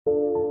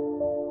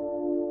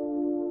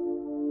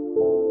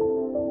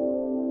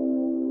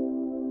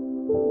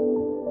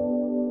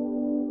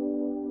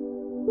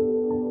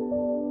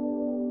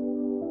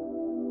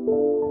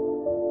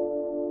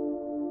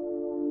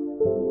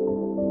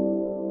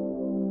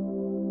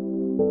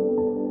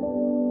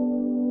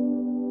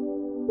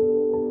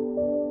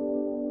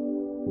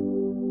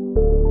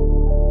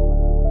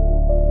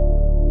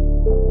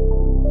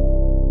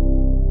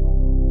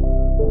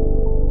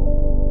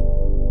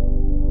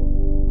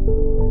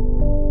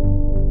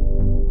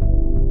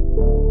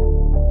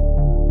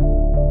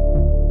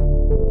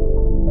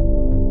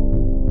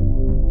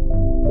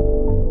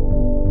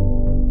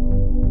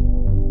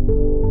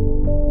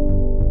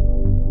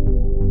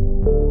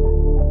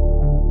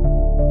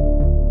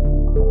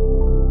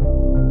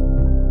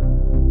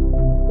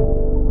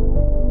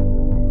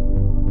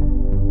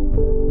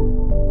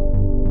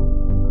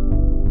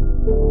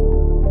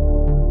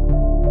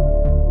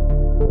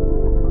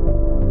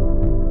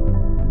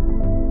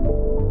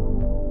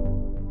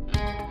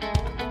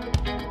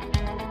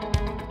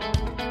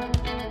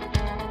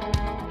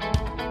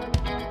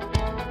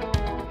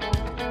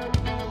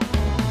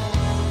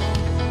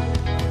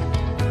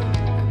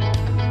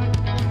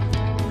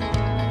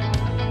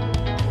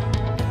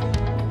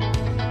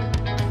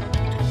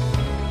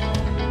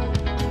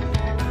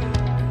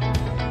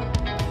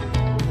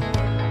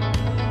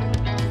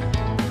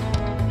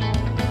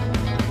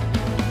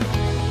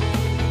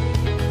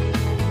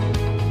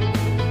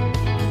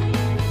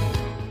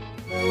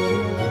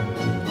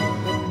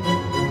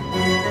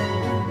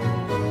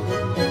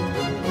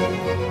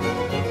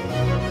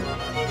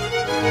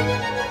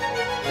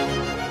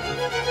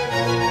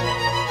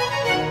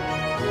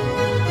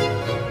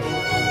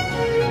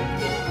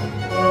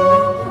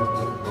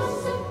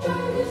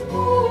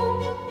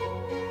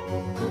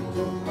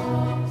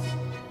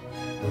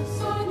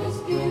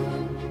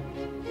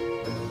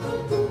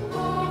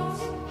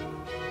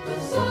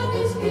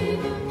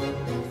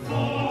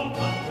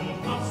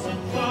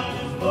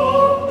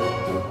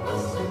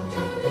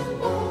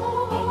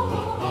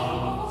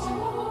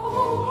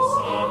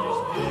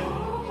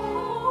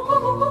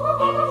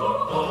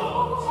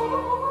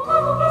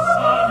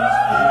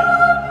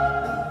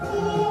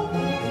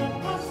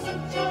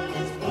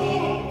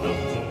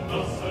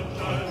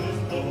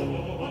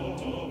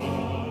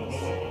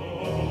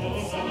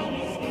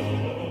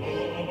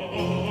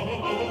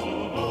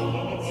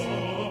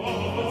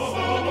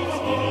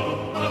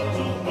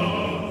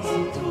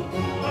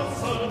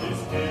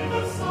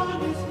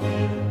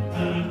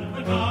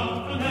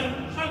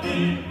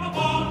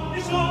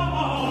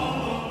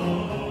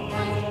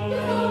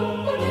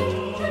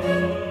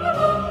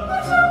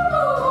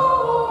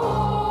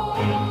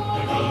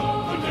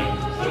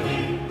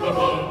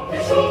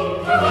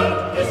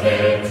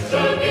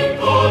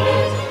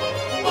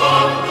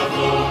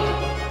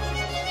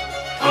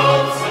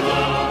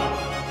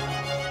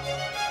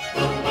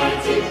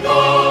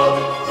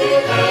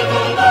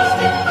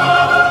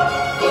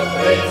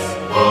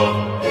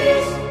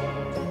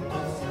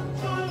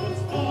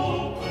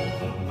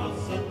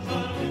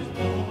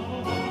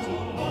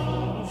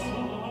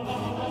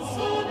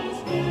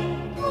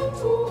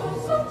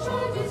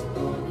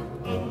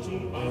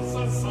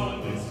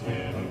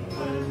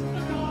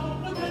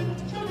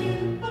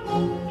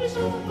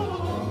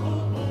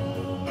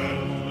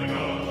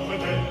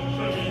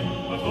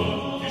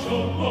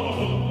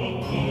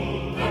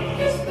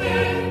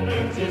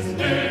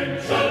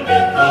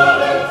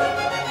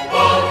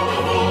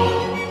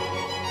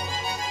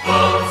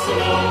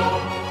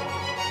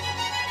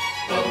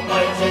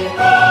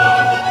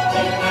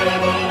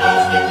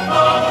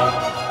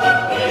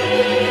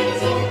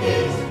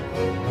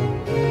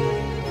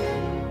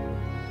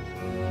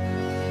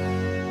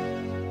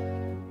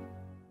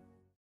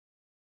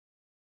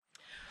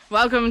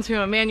Welcome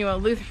to Immanuel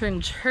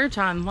Lutheran Church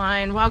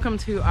Online. Welcome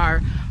to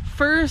our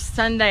first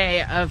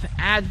Sunday of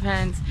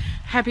Advent.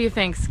 Happy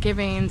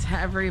Thanksgiving to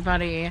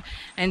everybody.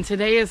 And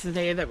today is the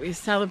day that we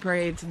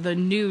celebrate the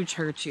new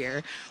church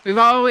year. We've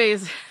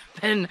always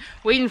been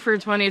waiting for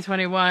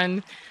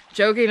 2021,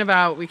 joking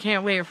about we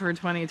can't wait for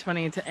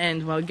 2020 to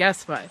end. Well,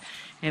 guess what?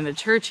 In the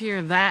church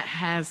year, that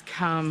has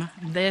come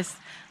this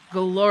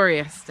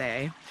glorious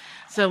day.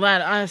 So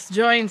let us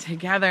join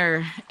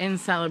together in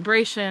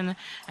celebration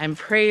and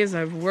praise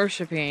of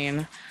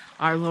worshiping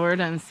our Lord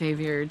and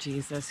Savior,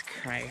 Jesus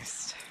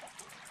Christ.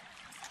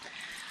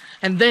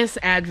 And this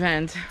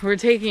Advent, we're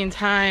taking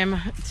time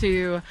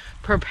to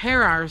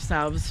prepare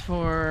ourselves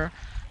for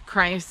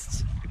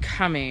Christ's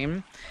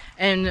coming.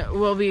 And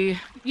we'll be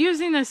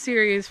using this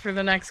series for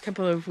the next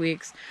couple of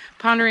weeks,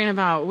 pondering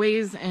about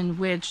ways in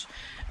which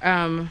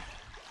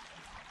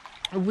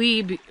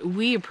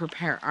we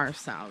prepare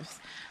ourselves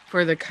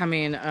for the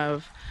coming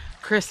of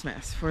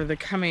Christmas, for the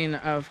coming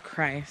of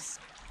Christ.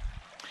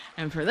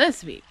 And for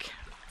this week,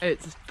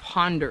 it's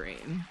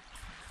pondering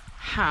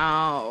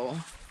how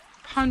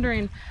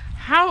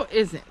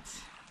is it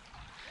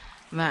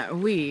that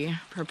we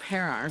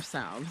prepare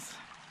ourselves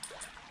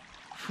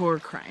for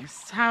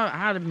Christ?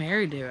 How did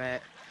Mary do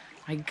it?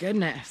 My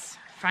goodness,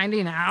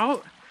 finding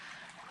out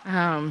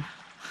that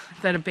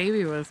a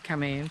baby was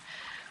coming.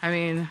 I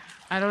mean,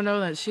 I don't know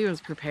that she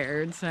was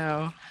prepared,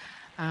 so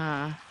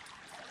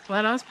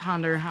let us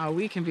ponder how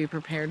we can be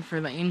prepared for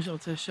the angel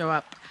to show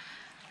up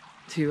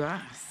to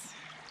us.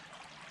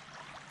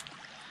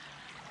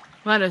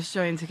 Let us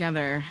join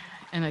together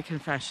in a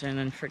confession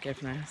and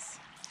forgiveness.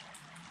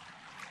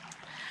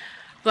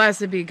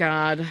 Blessed be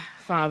God,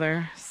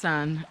 Father,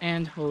 Son,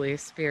 and Holy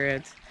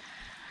Spirit,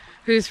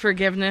 whose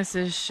forgiveness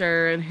is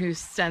sure and whose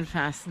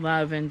steadfast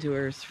love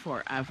endures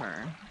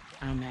forever.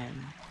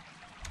 Amen.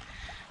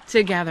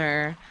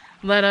 Together,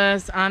 let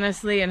us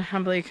honestly and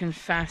humbly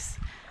confess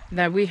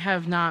that we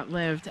have not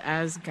lived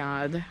as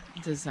God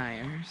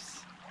desires.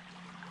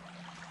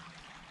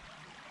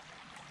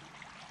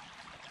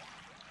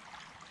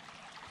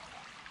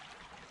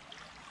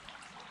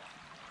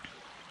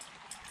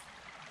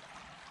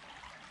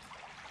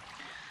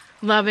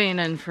 Loving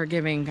and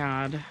forgiving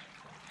God,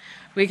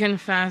 we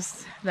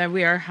confess that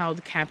we are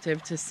held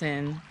captive to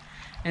sin.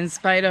 In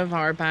spite of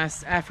our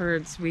best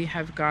efforts, we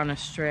have gone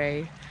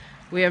astray.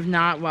 We have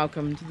not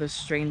welcomed the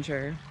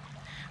stranger.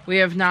 We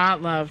have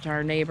not loved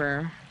our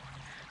neighbor.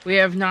 We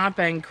have not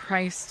been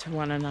Christ to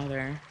one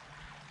another.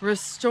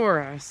 Restore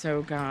us,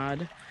 O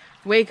God.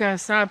 Wake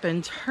us up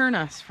and turn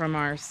us from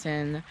our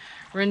sin.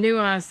 Renew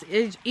us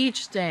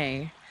each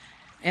day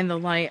in the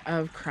light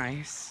of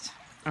Christ.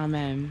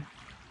 Amen.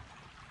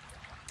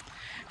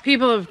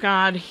 People of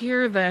God,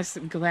 hear this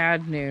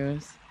glad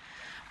news.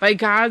 By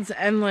God's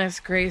endless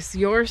grace,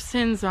 your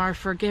sins are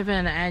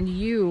forgiven and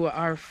you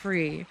are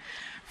free.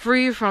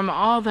 Free from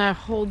all that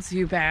holds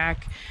you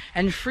back,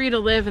 and free to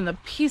live in the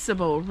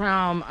peaceable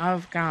realm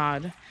of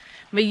God.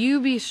 May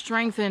you be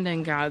strengthened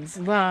in God's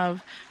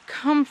love,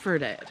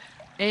 comforted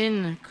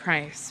in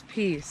Christ's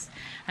peace,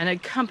 and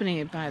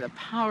accompanied by the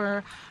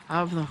power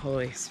of the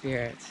Holy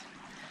Spirit.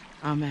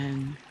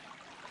 Amen.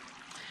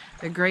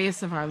 The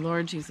grace of our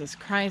Lord Jesus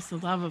Christ, the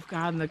love of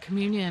God, and the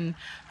communion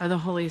of the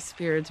Holy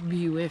Spirit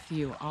be with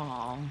you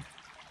all.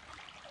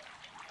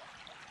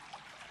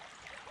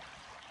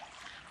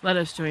 Let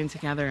us join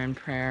together in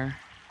prayer.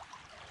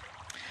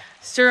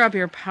 Stir up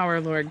your power,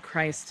 Lord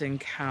Christ,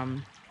 and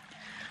come.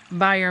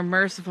 By your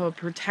merciful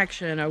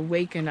protection,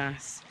 awaken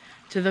us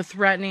to the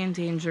threatening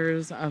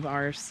dangers of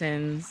our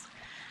sins,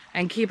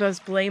 and keep us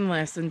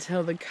blameless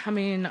until the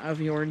coming of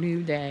your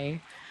new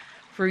day.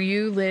 For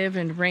you live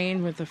and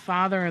reign with the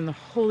Father and the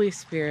Holy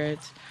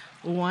Spirit,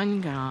 one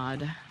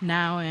God,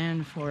 now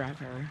and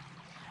forever.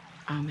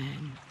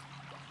 Amen.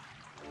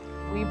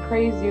 We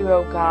praise you,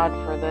 O God,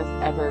 for this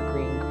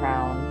evergreen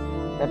crown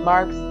that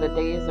marks the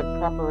days of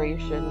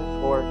preparation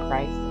for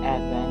Christ's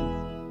advent.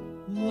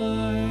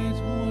 Light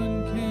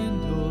one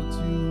candle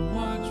to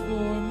watch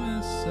for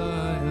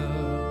Messiah.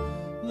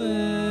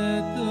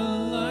 Let the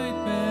light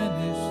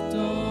banish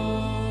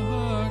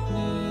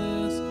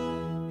darkness.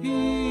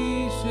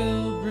 He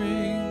shall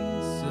bring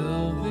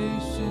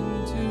salvation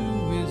to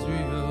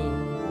Israel.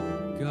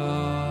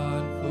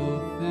 God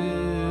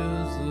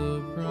fulfills the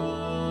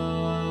promise.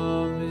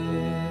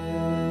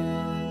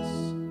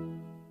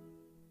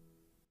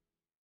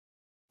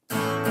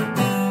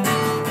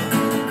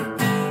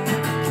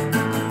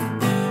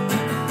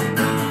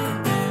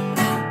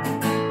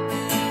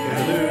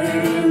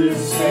 Gather the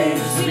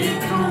saints, we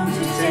come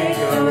to take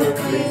our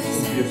place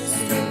in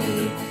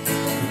history.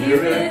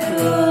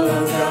 Miracle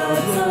of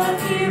God's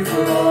love here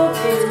for all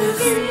to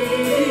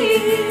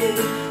see.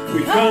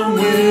 We come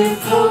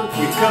with hope,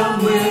 we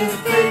come with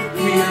faith,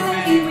 we are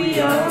many, we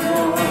are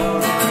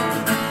one.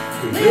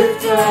 We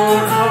lift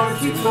our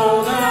hearts, we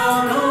fall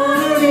down on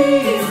our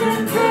knees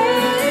and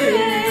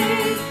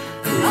pray.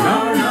 We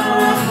are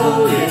not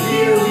holy, and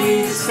here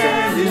we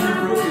stand in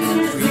our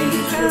brokenness we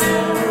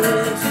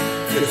trust.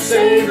 To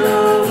say the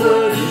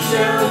word, we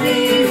shall be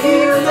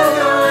healed, O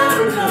God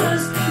with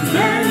us.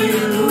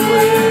 Immanuel,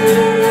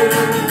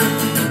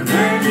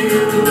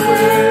 Immanuel.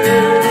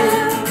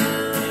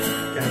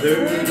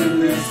 Gathered in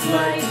this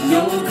light,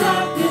 no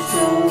darkness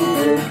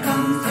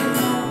overcomes the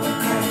love of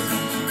Christ.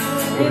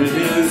 For in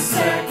His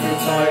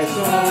sacrifice,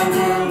 our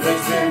world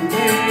has been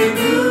made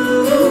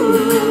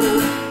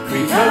new. We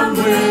come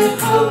with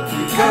hope,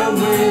 we come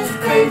with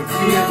faith,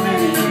 we are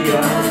many, we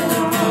are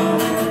one.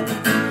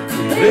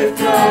 We lift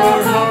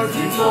our hearts,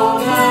 we fall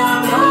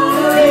down on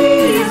our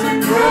knees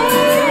and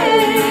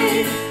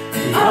pray.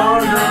 We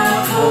are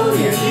not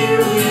holy, and here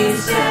we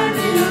stand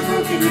in your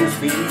brokenness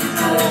we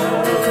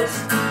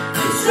trust.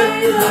 To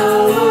say the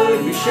word,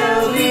 we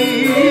shall be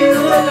healed, O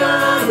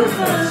God with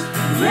us.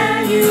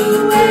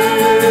 Immanuel,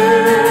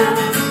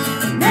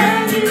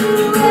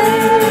 Immanuel,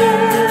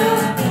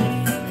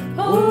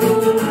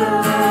 oh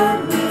God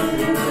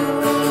with us.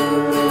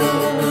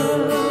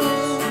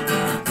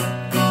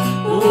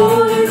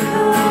 Lord,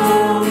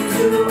 come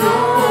to us.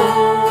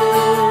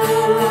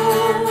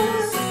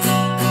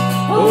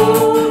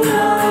 Oh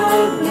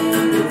God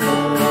with us.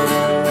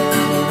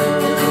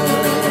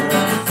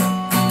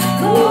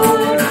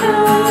 Lord,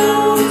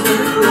 come to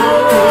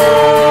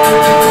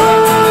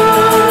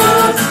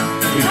us.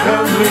 We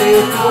come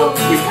with hope,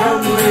 we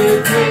come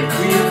with faith,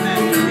 we are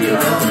many, we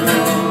are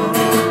one.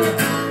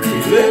 We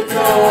lift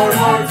our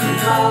hearts, we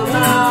fall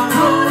down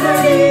on our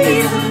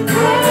knees and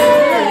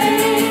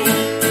pray.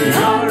 We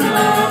are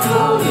not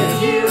holy, and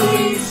here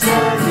we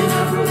stand in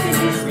our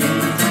brokenness we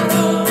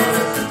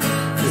trust.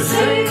 To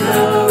say the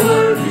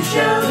word, we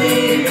shall be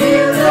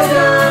healed, O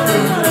God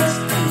with us.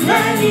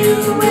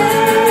 Immanuel,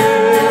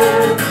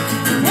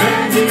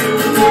 Immanuel.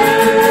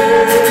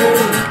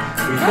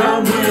 We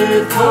come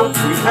with hope,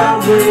 we come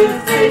with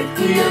faith,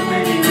 we are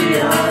many, we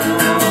are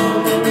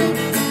one.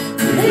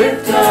 We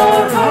lift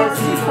our hearts,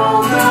 we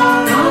fall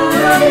down on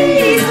our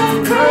knees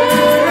and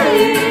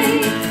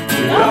pray. We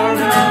are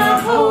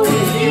not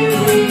holy, here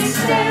we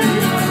stand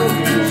in our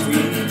brokenness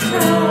we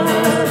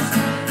trust.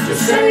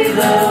 Just say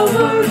the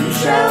word, we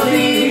shall be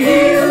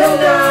healed, O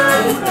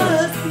God with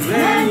us.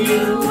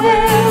 Immanuel,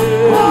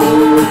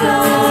 oh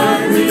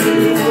God,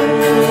 Immanuel.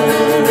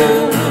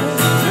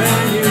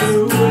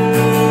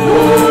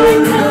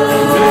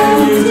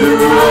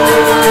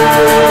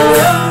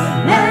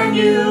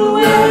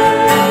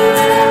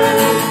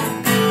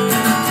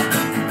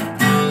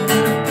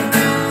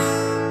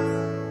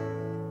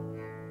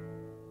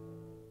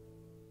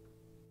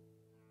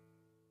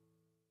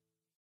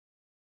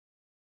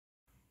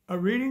 A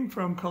reading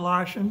from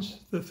Colossians,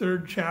 the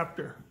 3rd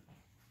chapter.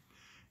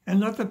 And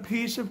let the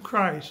peace of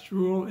Christ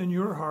rule in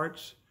your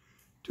hearts,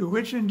 to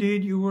which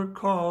indeed you were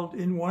called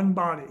in one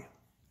body.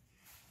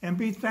 And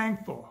be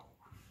thankful.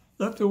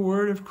 Let the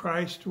word of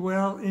Christ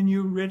dwell in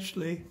you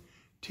richly,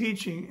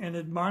 teaching and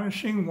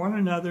admonishing one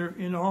another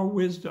in all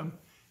wisdom,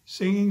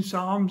 singing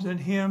psalms and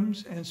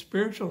hymns and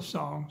spiritual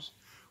songs,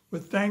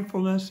 with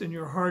thankfulness in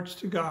your hearts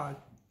to God.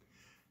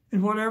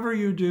 And whatever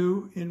you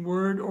do, in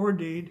word or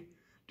deed,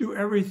 do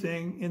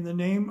everything in the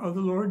name of the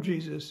Lord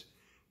Jesus,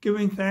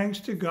 giving thanks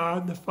to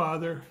God the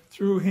Father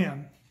through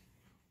him.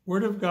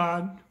 Word of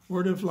God,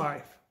 word of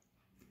life.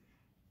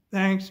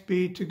 Thanks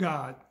be to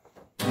God.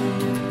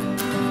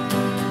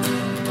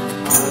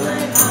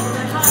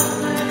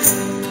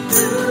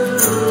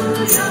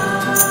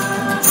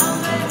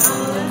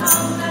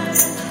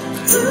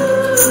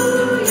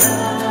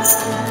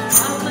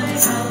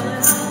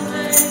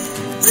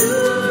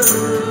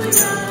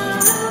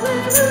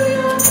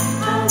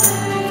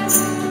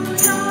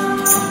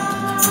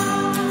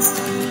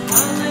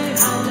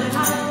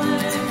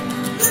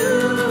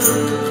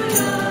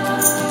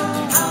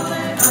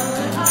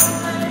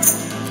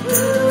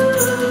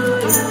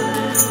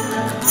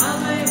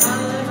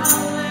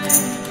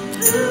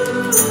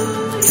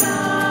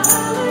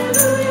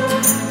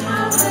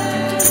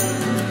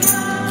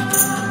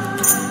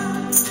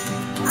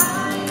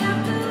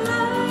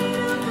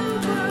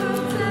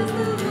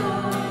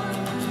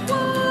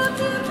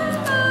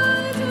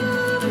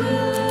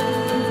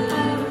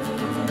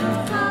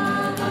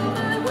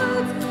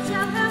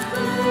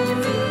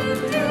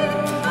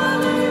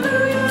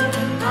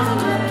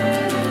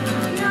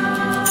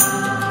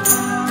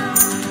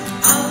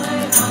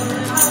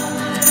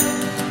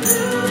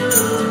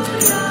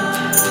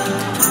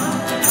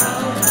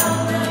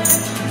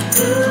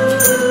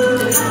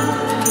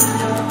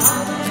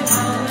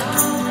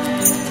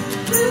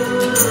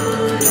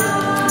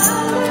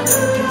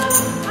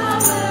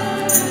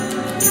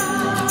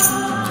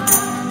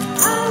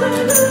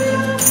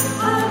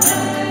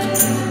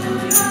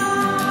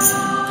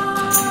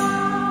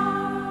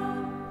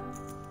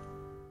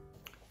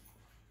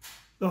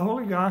 The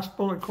Holy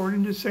Gospel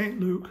according to St.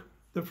 Luke,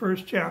 the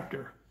first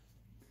chapter.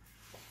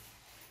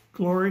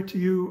 Glory to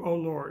you, O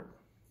Lord.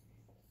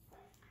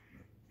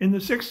 In the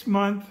 6th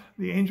month,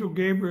 the angel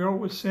Gabriel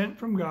was sent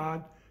from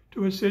God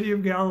to a city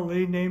of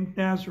Galilee named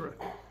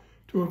Nazareth,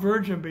 to a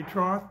virgin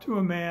betrothed to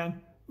a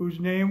man whose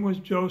name was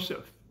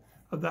Joseph,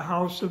 of the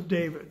house of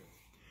David.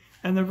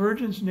 And the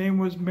virgin's name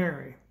was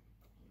Mary.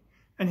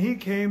 And he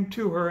came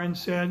to her and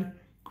said,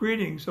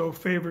 "Greetings, O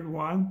favored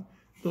one,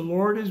 the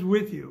Lord is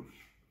with you."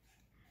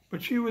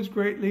 But she was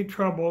greatly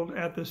troubled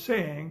at the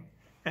saying,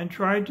 and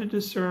tried to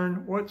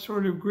discern what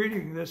sort of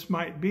greeting this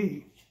might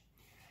be.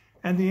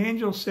 And the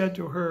angel said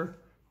to her,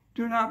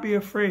 "Do not be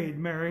afraid,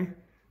 Mary,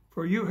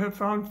 for you have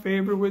found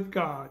favor with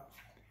God.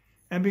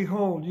 And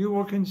behold, you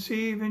will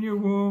conceive in your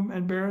womb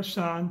and bear a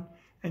son,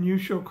 and you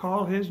shall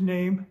call his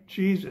name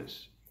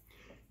Jesus.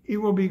 He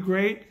will be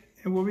great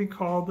and will be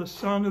called the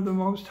Son of the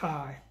Most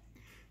High.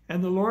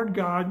 And the Lord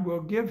God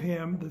will give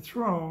him the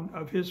throne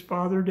of his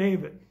father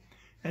David,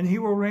 and he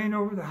will reign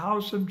over the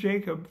house of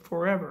Jacob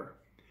forever,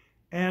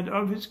 and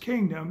of his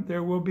kingdom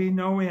there will be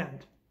no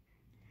end."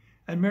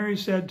 And Mary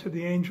said to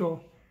the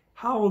angel,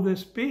 "How will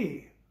this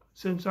be,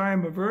 since I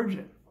am a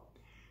virgin?"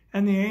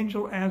 And the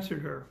angel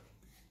answered her,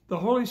 "The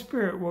Holy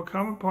Spirit will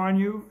come upon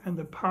you, and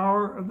the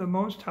power of the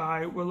Most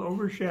High will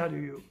overshadow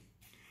you.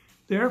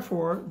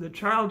 Therefore, the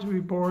child to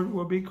be born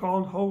will be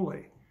called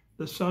Holy,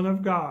 the Son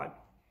of God.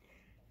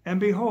 And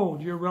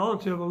behold, your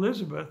relative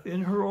Elizabeth,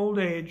 in her old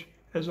age,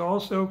 has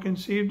also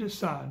conceived a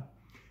son,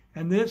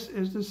 and this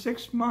is the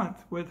 6th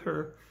month with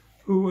her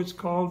who was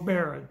called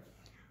barren,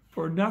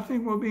 for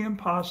nothing will be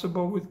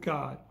impossible with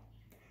God."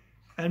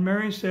 And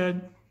Mary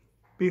said,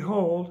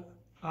 "Behold,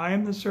 I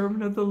am the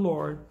servant of the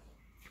Lord.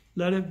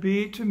 Let it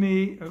be to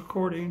me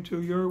according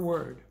to your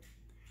word."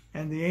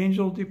 And the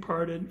angel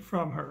departed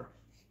from her.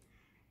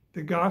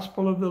 The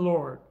Gospel of the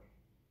Lord.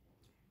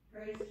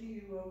 Praise to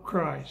you, O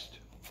Christ.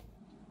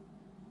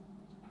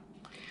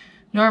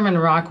 Norman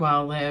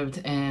Rockwell lived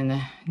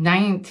in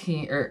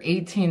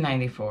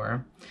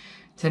 1894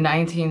 to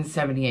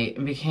 1978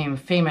 and became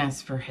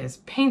famous for his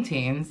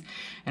paintings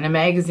in a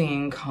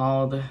magazine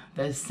called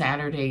the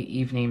Saturday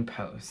Evening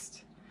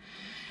Post.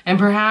 And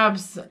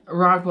perhaps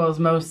Rockwell's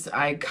most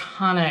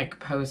iconic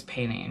post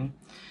painting,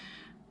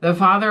 the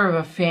father of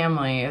a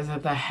family is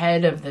at the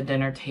head of the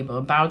dinner table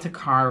about to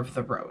carve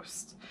the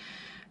roast.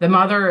 The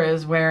mother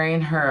is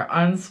wearing her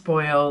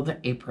unspoiled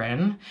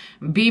apron,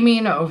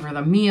 beaming over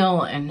the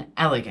meal in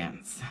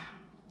elegance.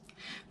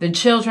 The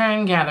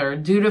children gather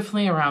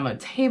dutifully around the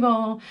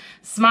table,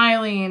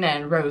 smiling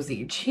and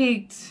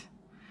rosy-cheeked.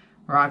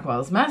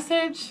 Rockwell's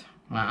message?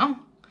 Well,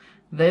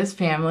 this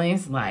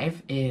family's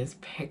life is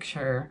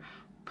picture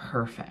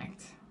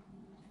perfect.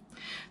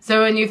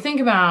 So when you think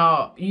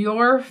about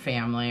your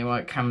family,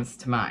 what comes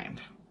to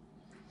mind?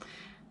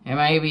 It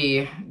might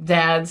be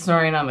dad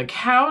snoring on the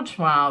couch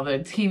while the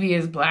TV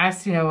is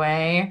blasting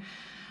away,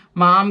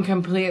 mom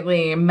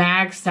completely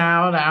maxed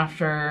out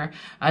after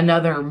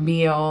another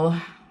meal,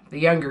 the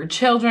younger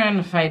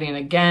children fighting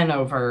again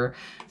over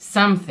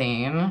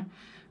something,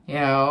 you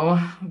know,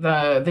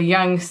 the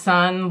young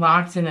son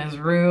locked in his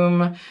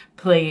room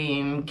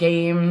playing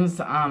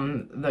games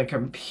on the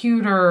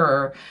computer,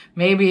 or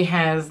maybe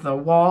has the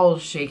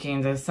walls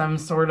shaking to some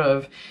sort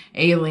of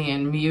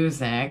alien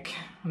music.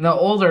 The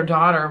older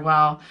daughter,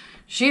 well,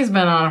 she's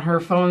been on her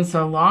phone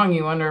so long,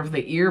 you wonder if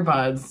the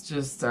earbuds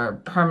just are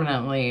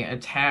permanently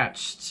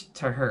attached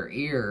to her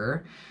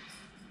ear.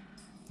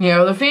 You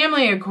know, the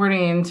family,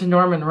 according to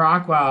Norman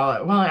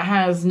Rockwell, well, it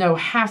has no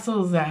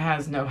hassles, it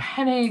has no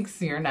headaches,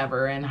 you're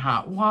never in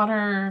hot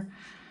water.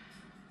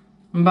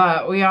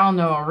 But we all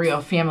know a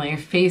real family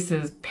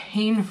faces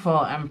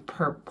painful and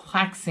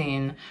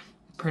perplexing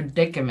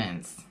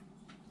predicaments.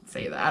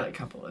 Say that a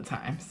couple of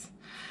times.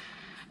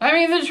 I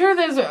mean, the truth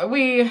is,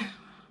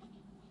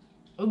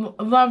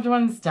 loved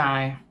ones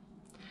die.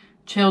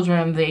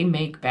 Children, they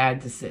make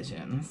bad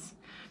decisions.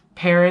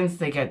 Parents,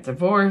 they get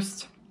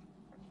divorced.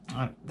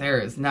 There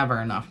is never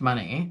enough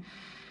money.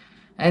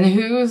 And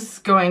who's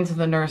going to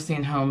the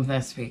nursing home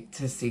this week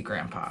to see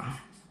Grandpa?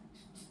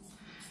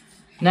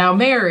 Now,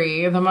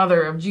 Mary, the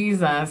mother of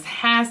Jesus,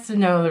 has to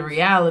know the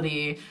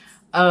reality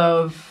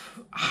of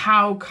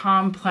how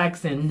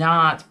complex and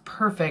not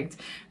perfect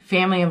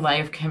family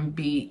life can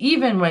be,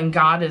 even when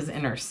God is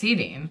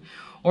interceding.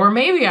 Or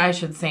maybe I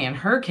should say in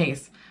her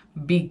case,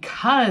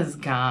 because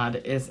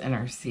God is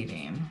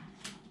interceding.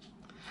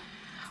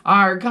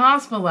 Our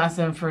gospel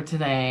lesson for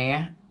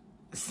today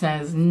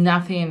says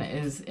nothing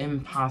is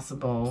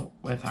impossible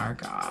with our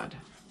God.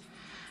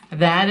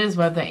 That is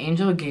what the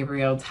angel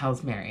Gabriel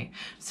tells Mary.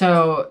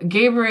 So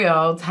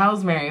Gabriel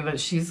tells Mary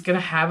that she's going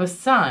to have a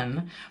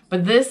son,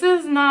 but this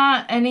is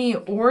not any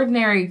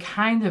ordinary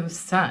kind of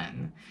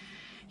son.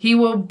 He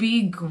will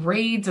be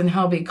great, and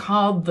he'll be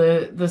called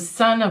the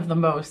Son of the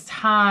Most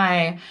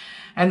High.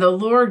 and the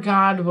Lord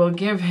God will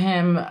give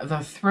him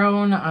the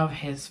throne of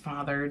his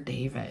father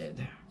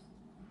David.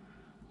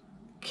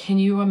 Can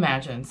you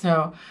imagine?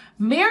 So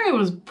Mary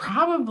was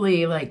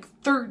probably like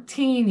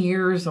 13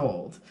 years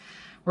old.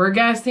 We're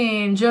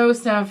guessing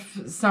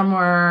Joseph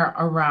somewhere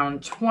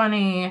around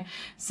 20.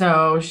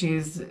 So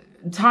she's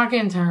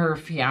talking to her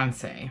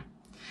fiance.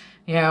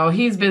 You know,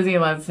 he's busy,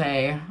 let's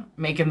say,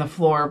 making the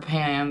floor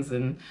plans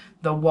and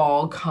the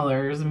wall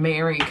colors.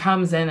 Mary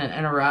comes in and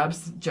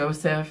interrupts.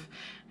 Joseph,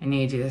 I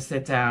need you to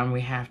sit down.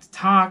 We have to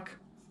talk.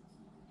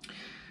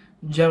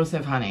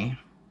 Joseph, honey,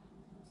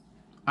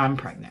 I'm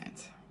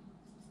pregnant.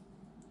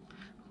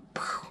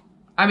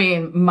 I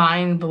mean,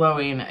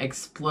 mind-blowing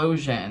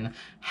explosion.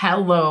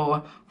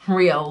 Hello,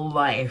 real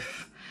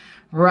life.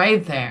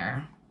 Right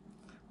there.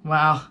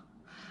 Well,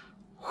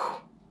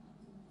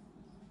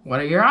 what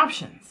are your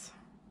options?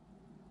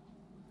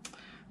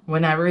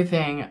 When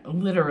everything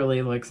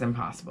literally looks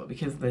impossible,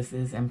 because this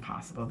is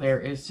impossible. There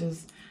is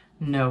just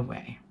no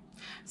way.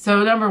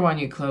 So number one,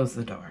 you close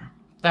the door.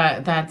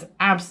 That's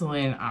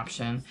absolutely an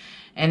option.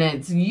 And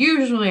it's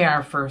usually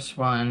our first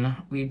one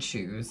we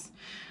choose.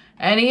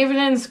 And even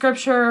in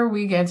scripture,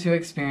 we get to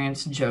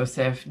experience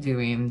Joseph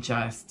doing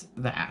just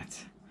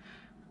that.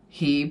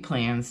 He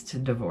plans to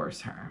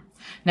divorce her.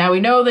 Now we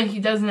know that he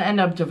doesn't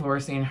end up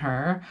divorcing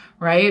her,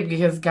 right?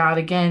 Because God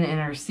again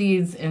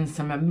intercedes and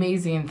some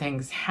amazing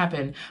things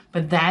happen.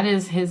 But that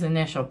is his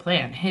initial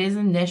plan. His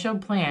initial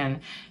plan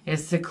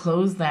is to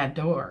close that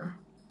door.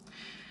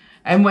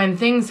 And when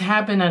things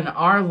happen in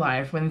our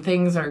life, when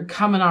things are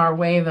coming our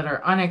way that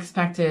are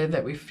unexpected,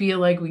 that we feel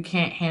like we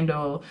can't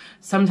handle,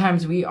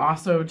 sometimes we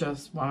also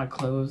just want to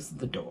close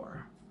the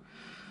door.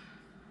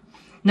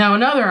 Now,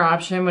 another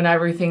option when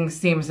everything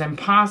seems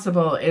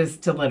impossible is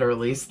to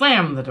literally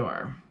slam the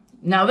door.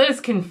 Now,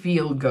 this can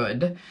feel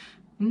good.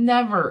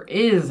 Never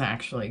is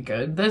actually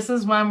good. This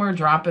is when we're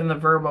dropping the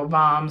verbal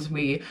bombs.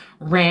 We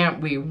rant,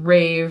 we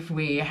rave,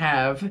 we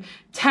have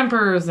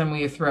tempers, and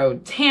we throw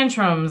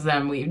tantrums,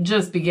 and we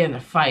just begin to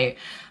fight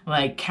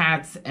like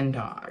cats and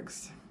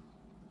dogs.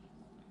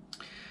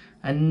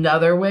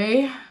 Another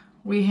way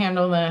we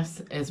handle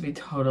this is we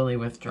totally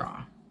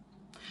withdraw.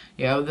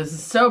 You know, this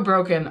is so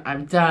broken,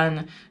 I'm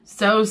done,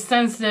 so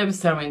sensitive,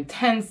 so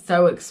intense,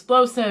 so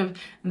explosive.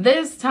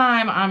 This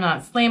time, I'm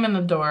not slamming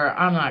the door,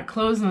 I'm not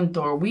closing the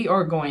door. We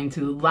are going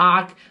to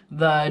lock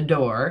the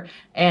door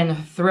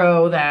and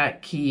throw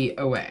that key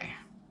away.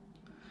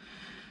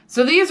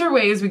 So these are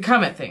ways we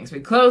come at things.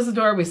 We close the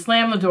door, we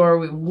slam the door,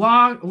 we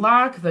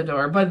lock the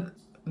door, but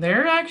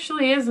there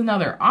actually is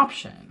another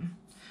option.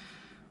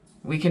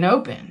 We can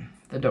open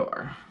the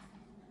door.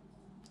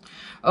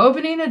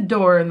 Opening a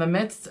door in the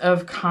midst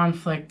of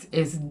conflict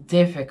is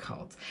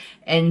difficult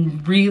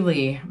and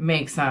really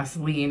makes us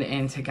lean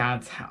into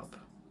God's help.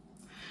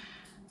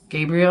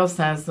 Gabriel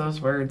says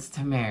those words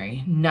to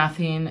Mary,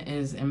 "Nothing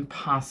is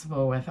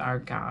impossible with our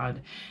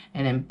God,"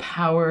 and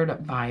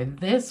empowered by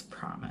this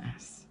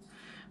promise,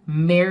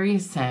 Mary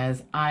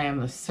says, "I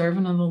am the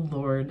servant of the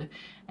Lord,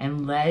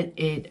 and let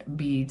it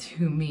be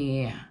to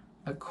me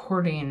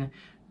according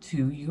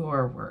to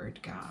your word,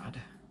 God."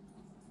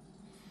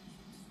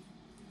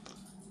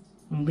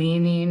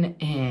 Leaning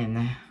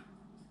in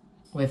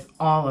with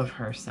all of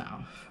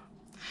herself.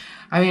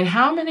 I mean,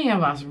 how many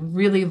of us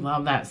really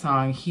love that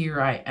song,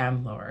 "Here I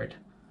Am, Lord"?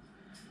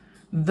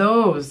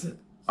 Those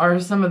are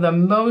some of the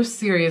most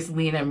serious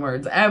lean-in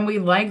words, and we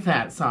like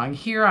that song.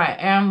 "Here I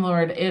am,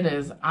 Lord, it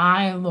is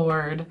I,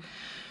 Lord."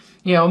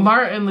 You know,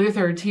 Martin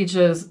Luther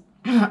teaches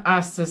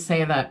us to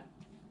say that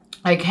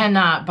I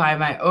cannot, by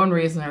my own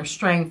reason or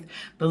strength,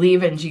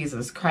 believe in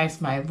Jesus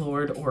Christ, my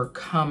Lord, or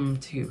come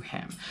to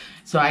him.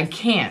 So I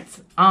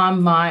can't,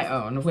 on my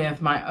own,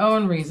 with my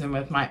own reason,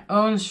 with my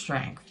own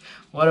strength.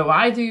 What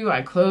do?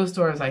 I close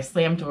doors, I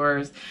slam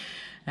doors,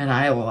 and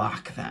I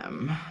lock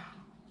them.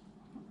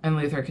 And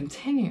Luther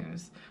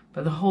continues,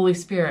 "But the Holy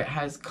Spirit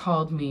has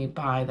called me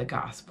by the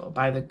gospel,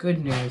 by the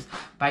good news,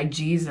 by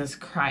Jesus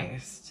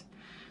Christ.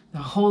 The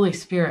Holy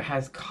Spirit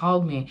has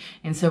called me."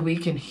 And so we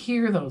can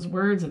hear those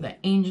words of the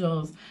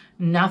angels.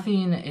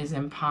 Nothing is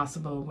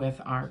impossible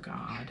with our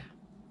God.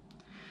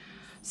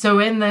 So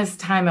in this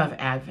time of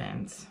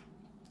Advent,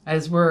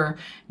 as we're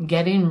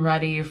getting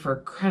ready for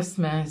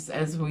Christmas,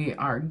 as we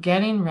are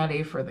getting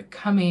ready for the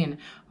coming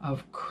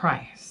of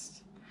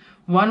Christ,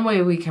 one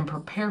way we can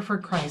prepare for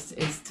Christ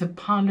is to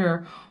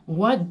ponder,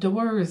 what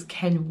doors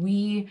can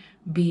we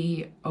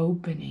be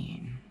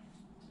opening?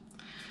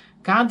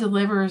 God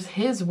delivers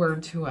his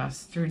word to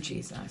us through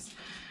Jesus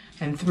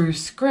and through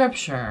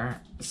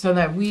scripture so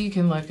that we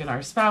can look at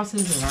our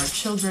spouses and our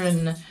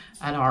children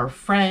and our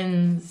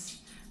friends,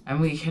 and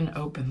we can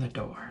open the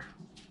door.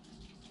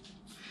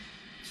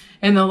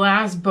 In the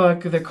last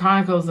book, The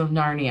Chronicles of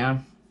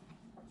Narnia,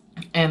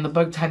 and the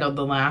book titled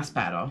The Last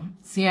Battle,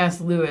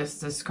 C.S. Lewis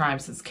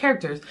describes his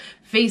characters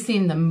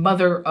facing the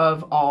mother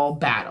of all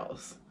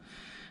battles.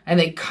 And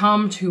they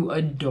come to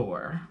a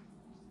door.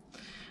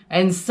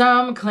 And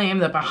some claim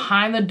that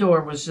behind the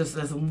door was just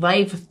this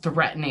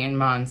life-threatening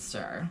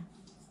monster.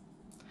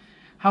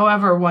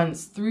 However,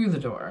 once through the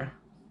door,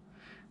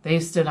 They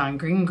stood on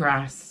green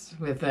grass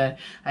with a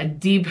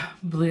deep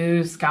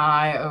blue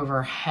sky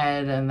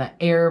overhead, and the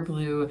air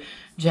blew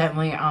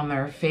gently on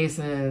their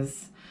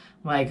faces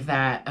like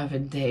that of a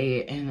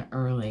day in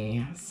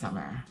early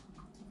summer.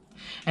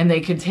 And they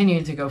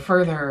continued to go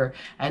further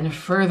and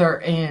further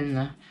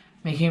in,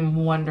 making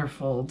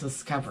wonderful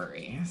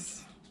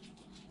discoveries.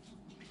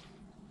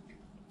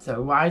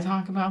 So why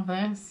talk about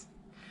this?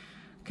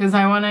 Because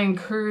I want to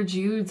encourage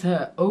you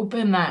to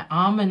open that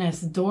ominous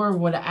door,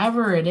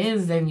 whatever it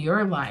is in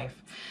your life.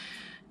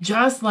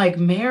 Just like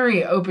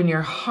Mary, open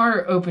your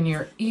heart, open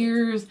your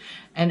ears,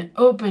 and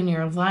open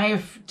your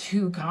life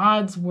to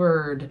God's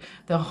word,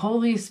 the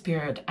Holy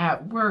Spirit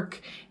at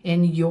work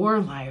in your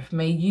life.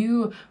 May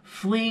you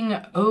fling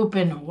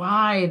open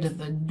wide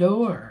the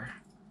door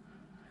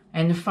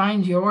and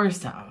find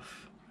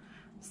yourself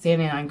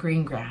standing on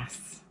green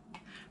grass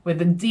with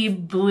the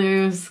deep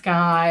blue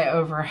sky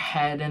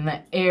overhead and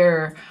the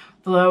air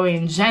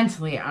blowing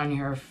gently on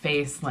your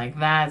face like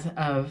that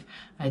of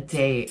a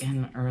day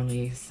in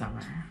early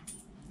summer.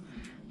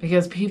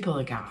 Because people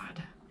of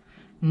God,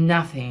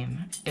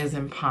 nothing is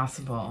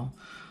impossible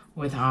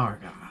with our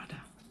God.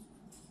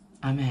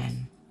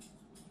 Amen.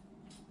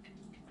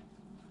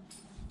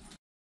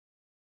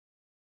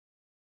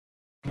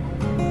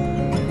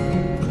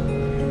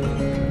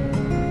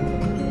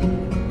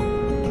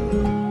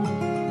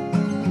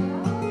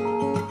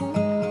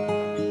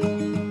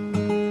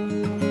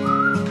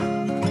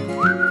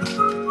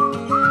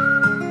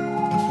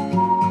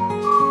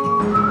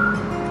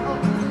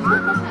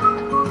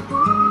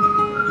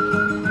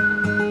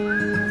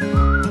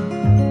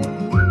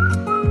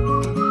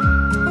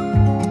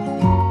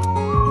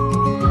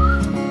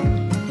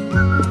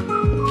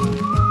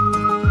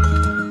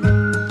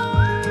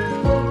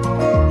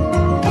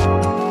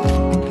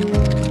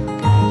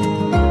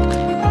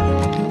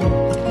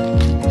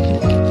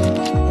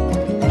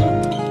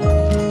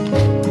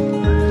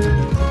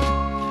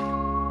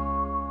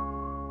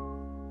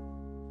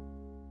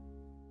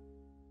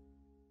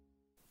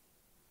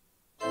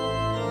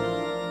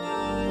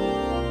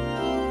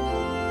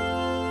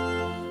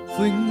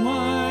 Fling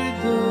wide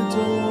the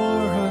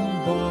door,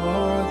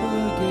 unbar the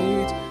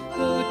gate.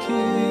 The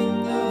King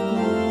of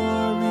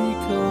glory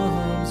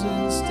comes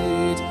in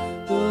state.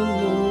 The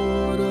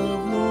Lord of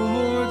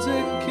lords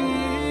and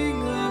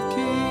King of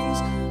kings,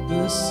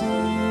 the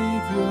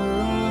Savior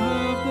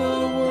of the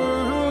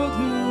world,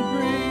 who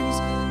brings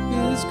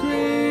his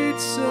great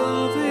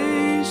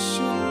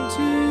salvation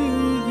to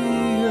the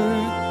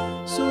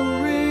earth. So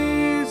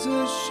raise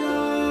a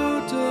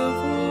shout of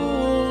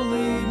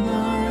holy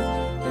mirth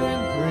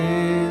and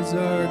praise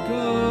our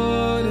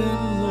God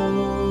and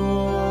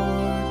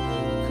Lord,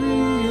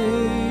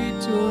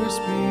 Creator,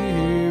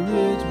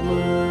 Spirit,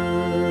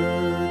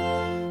 Word.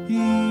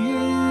 He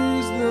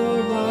is the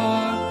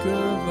rock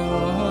of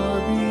our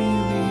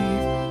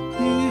belief,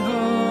 the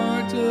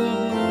heart of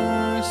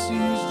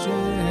mercy's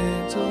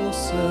gentle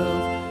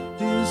self,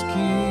 his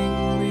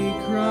kingly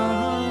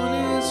crown,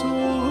 his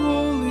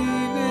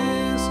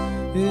holiness,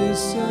 his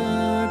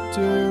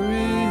scepter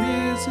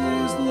is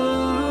his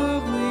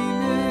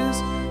loveliness.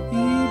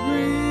 He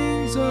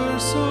brings our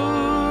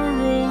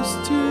sorrows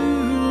to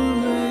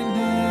an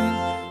end.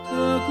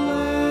 Now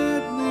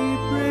gladly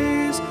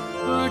praise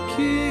our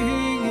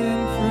King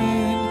and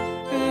friend,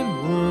 and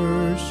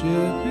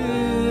worship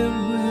him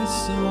with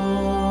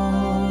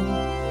song,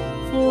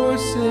 for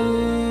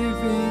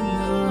saving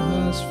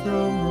us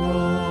from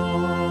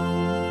wrong.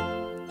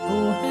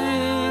 Oh,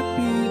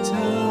 happy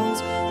towns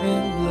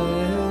and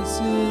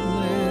blessed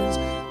lands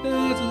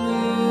that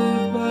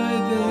live by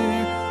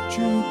their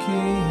true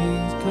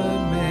King's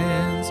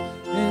commands,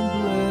 and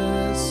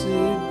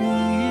blessed be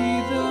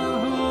the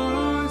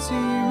hearts he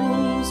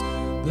rules,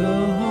 the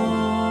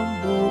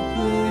humble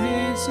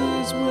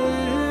places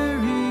where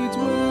he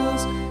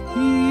dwells.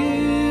 He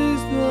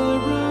is the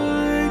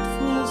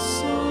rightful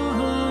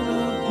Son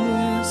of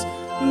bliss,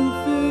 who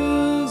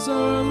fills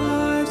our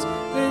lives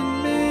and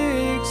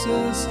makes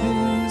us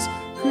his,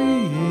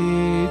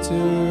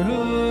 Creator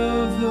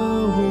of the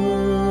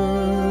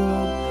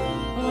world,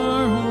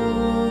 our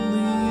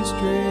only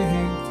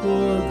strength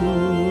for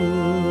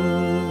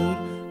good.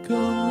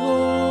 Come,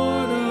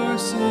 Lord, our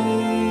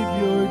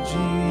Savior,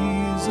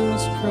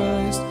 Jesus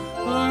Christ,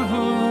 our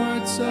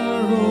hearts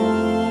are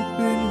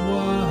open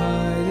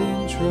wide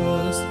in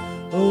trust.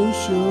 Oh,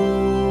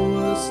 show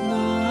us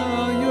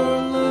now your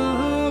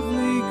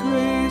lovely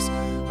grace,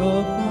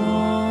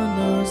 upon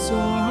our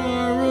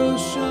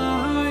sorrows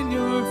shine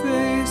your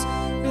face,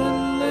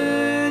 and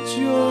let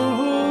your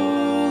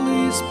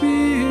Holy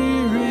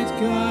Spirit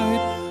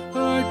guide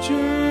our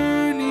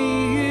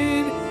journey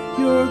in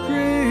your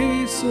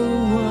grace so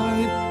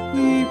wide.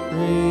 We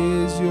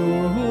praise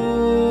your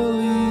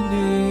holy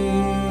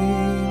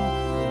name,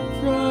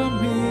 from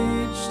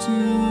age to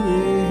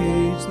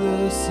age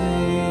the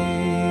same.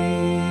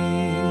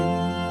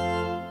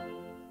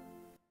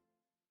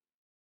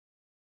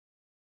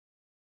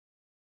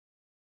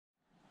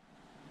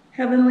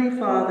 Heavenly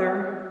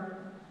Father,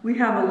 we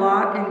have a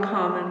lot in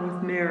common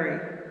with Mary.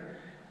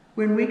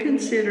 When we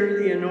consider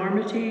the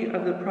enormity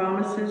of the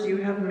promises you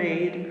have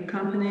made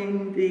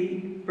accompanying the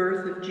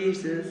birth of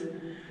Jesus,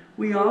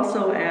 we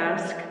also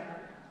ask,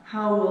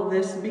 how will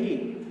this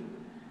be?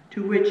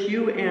 To which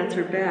you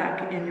answer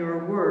back in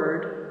your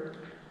word,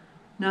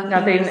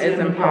 nothing is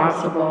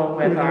impossible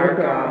with our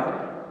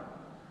God.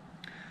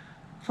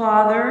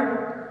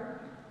 Father,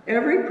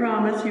 every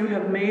promise you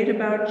have made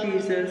about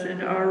Jesus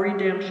and our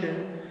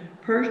redemption,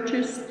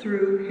 purchased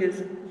through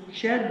his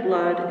shed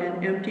blood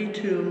and empty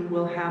tomb,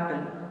 will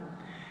happen.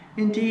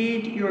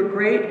 Indeed, your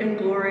great and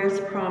glorious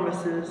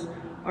promises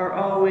are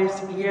always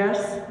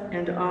yes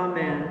and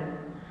amen.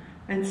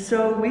 And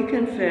so we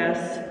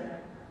confess,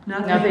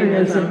 nothing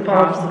is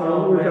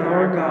impossible with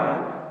our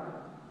God.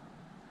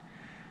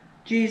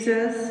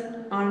 Jesus,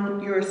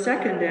 on your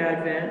second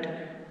advent,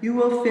 you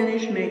will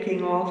finish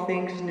making all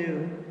things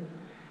new,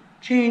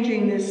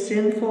 changing this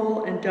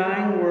sinful and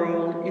dying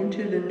world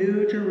into the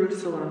new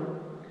Jerusalem.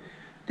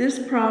 This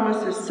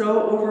promise is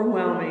so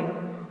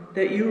overwhelming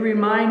that you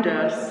remind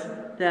us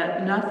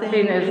that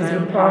nothing is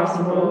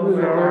impossible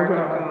with our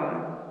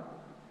God.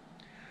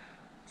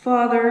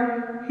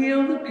 Father,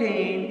 heal the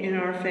pain in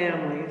our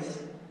families,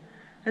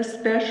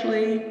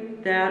 especially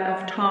that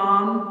of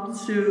Tom,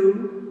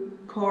 Sue,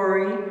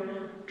 Corey,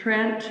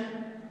 Trent,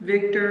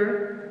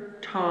 Victor,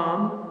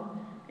 Tom,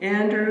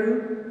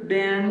 Andrew,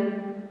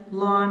 Ben,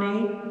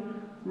 Lonnie,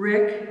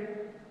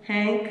 Rick,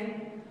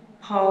 Hank,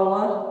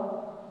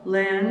 Paula,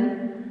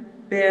 Len,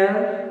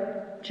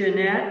 Bev,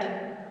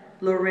 Jeanette,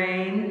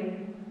 Lorraine,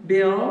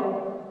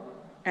 Bill,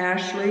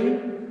 Ashley,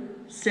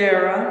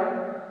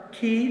 Sarah,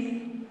 Keith,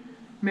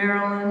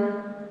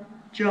 Marilyn,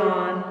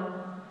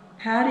 John,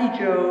 Patty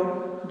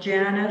Jo,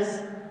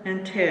 Janice,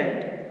 and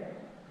Ted.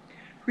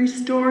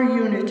 Restore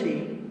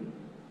unity,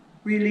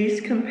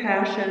 release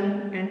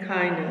compassion and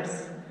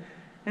kindness,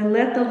 and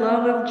let the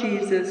love of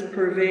Jesus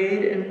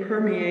pervade and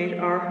permeate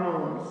our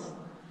homes.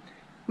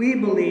 We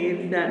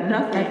believe that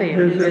nothing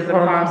is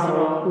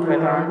impossible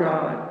with our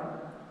God.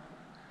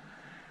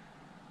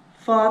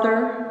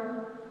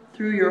 Father,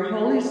 through your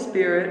Holy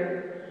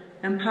Spirit,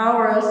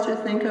 empower us to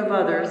think of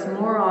others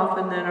more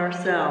often than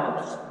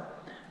ourselves,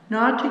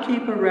 not to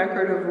keep a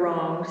record of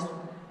wrongs,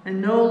 and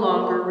no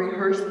longer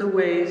rehearse the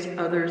ways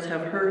others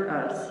have hurt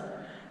us,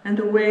 and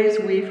the ways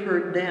we've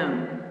hurt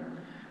them.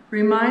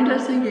 Remind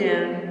us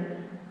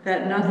again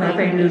that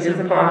nothing is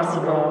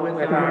impossible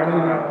with our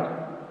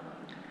God.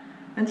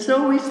 And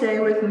so we say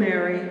with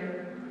Mary,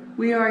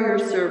 we are your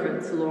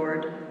servants,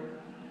 Lord.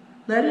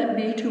 Let it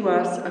be to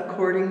us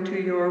according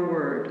to your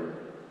word.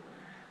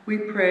 We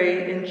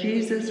pray in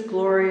Jesus'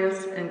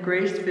 glorious and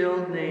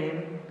grace-filled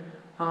name.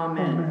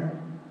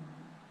 Amen.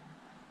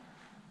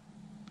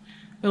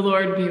 The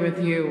Lord be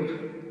with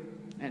you,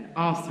 and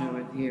also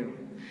with you.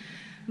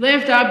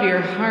 Lift up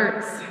your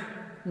hearts.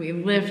 We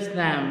lift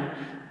them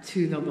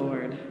to the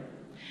Lord.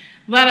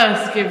 Let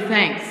us give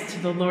thanks to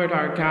the Lord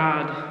our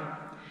God.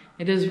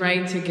 It is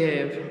right to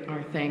give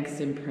our thanks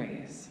and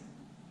praise.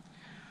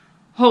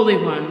 Holy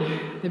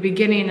One, the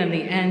beginning and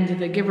the end,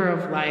 the giver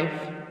of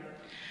life,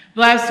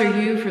 blessed are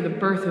you for the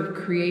birth of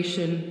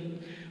creation.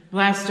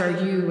 Blessed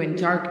are you in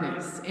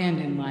darkness and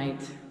in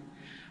light.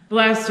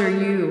 Blessed are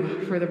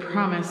you for the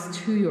promise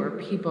to your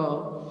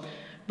people.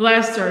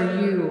 Blessed are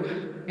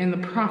you in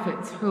the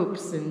prophet's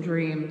hopes and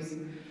dreams.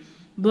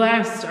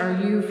 Blessed are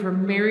you for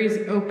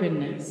Mary's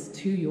openness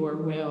to your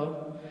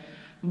will.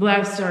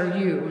 Blessed are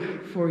you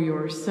for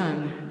your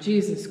Son,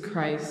 Jesus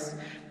Christ,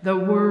 the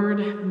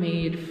Word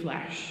made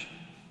flesh.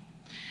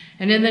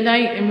 And in the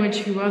night in which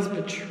he was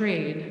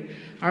betrayed,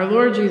 our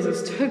Lord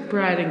Jesus took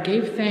bread and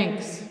gave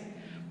thanks,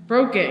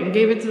 broke it and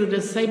gave it to the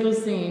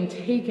disciples, saying,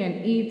 "Take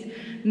and eat.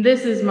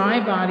 This is my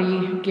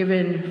body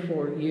given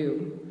for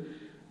you.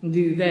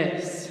 Do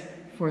this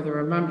for the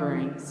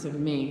remembrance of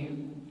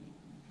me."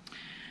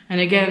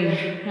 And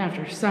again,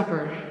 after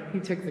supper, he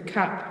took the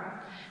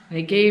cup, and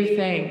he gave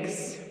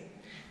thanks,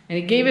 and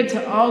he gave it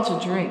to all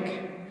to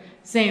drink,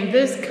 saying,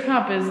 "This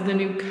cup is the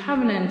new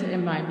covenant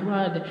in my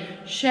blood,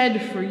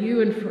 shed for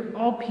you and for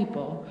all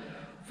people,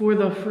 for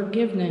the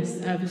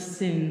forgiveness of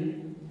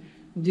sin.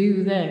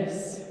 Do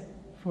this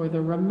for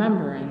the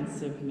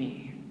remembrance of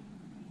me."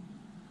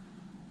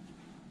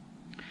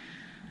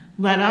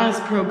 Let us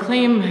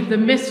proclaim the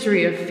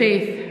mystery of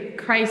faith.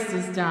 Christ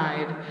has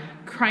died.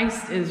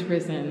 Christ is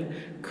risen.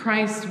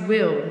 Christ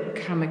will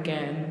come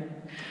again.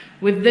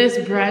 With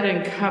this bread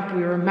and cup,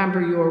 we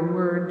remember your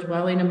word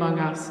dwelling among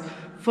us,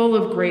 full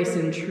of grace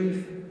and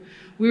truth.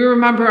 We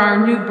remember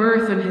our new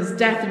birth and his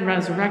death and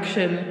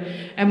resurrection,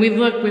 and we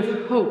look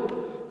with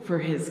hope for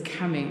his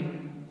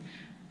coming.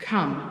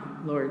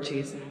 Come, Lord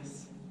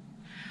Jesus.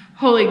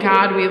 Holy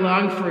God, we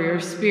long for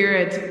your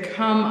Spirit to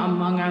come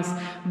among us.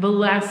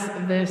 Bless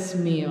this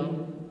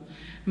meal.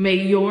 May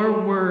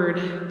your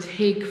word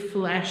take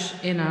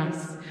flesh in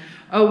us.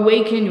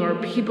 Awaken your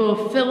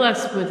people. Fill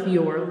us with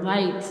your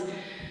light.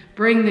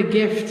 Bring the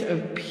gift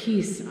of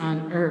peace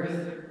on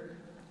earth.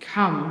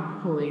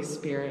 Come, Holy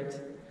Spirit.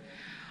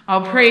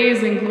 All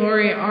praise and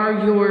glory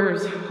are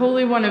yours.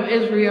 Holy One of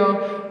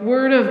Israel,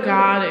 Word of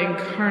God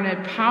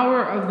incarnate,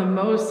 power of the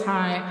Most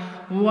High,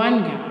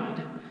 one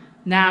God,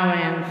 now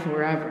and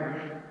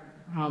forever.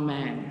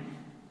 Amen.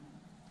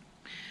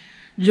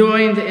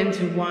 Joined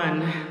into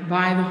one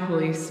by the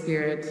Holy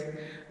Spirit,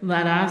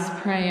 let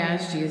us pray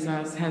as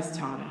Jesus has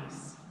taught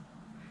us.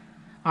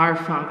 Our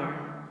Father,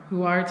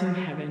 who art in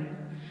heaven,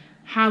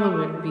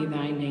 hallowed be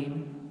thy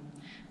name.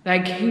 Thy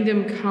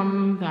kingdom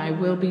come, thy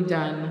will be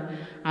done,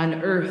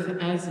 on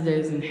earth as it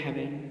is in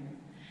heaven.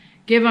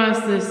 Give us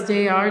this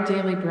day our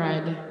daily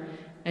bread,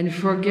 and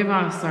forgive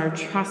us our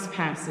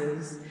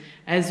trespasses,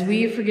 as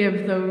we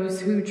forgive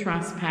those who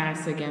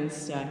trespass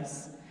against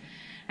us.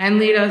 And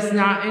lead us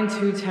not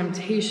into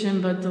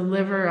temptation, but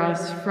deliver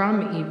us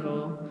from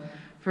evil.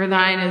 For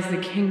thine is the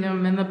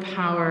kingdom and the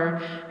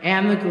power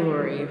and the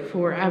glory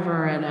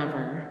forever and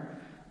ever.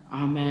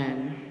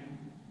 Amen.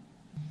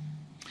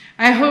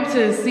 I hope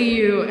to see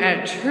you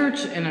at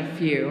church in a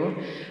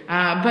few,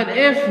 but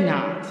if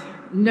not,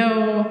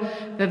 know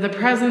that the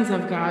presence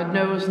of God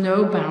knows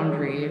no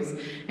boundaries,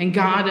 and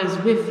God is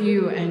with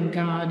you and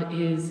God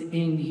is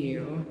in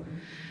you.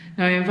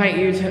 Now I invite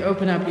you to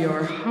open up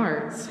your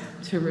hearts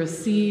to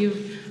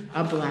receive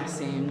a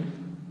blessing.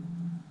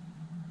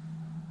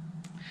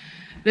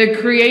 The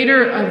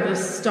Creator of the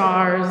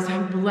stars,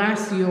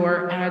 bless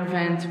your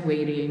Advent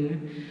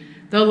waiting.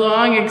 The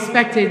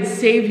long-expected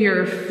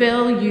Savior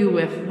fill you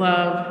with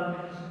love.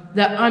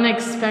 The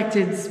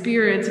unexpected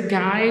Spirit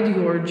guide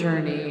your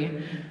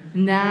journey,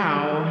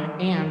 now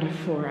and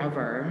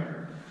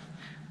forever.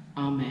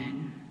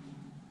 Amen.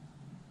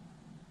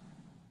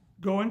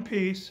 Go in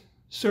peace,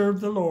 serve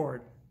the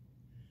Lord.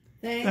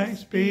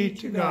 Thanks be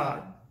to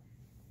God.